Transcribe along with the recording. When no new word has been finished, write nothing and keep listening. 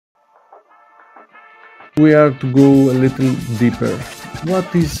we are to go a little deeper.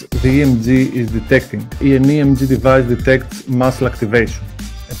 What is the EMG is detecting? An EMG device detects muscle activation,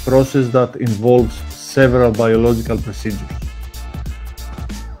 a process that involves several biological procedures.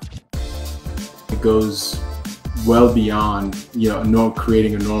 It goes well beyond,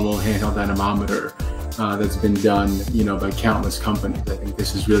 creating a normal handheld dynamometer that's been done, by countless companies. I think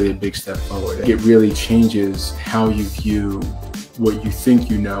this is really a big step forward. It really changes how you view what you think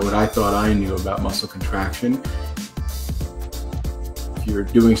you know, what I thought I knew about muscle contraction. If you're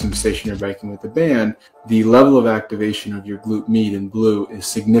doing some stationary biking with the band, the level of activation of your glute med in blue is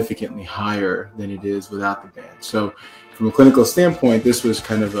significantly higher than it is without the band. So from a clinical standpoint, this was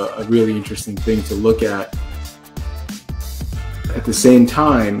kind of a really interesting thing to look at. At the same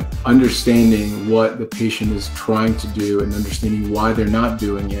time, understanding what the patient is trying to do and understanding why they're not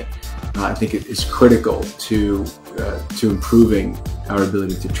doing it, I think it is critical to improving our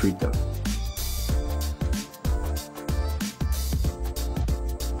ability to treat them.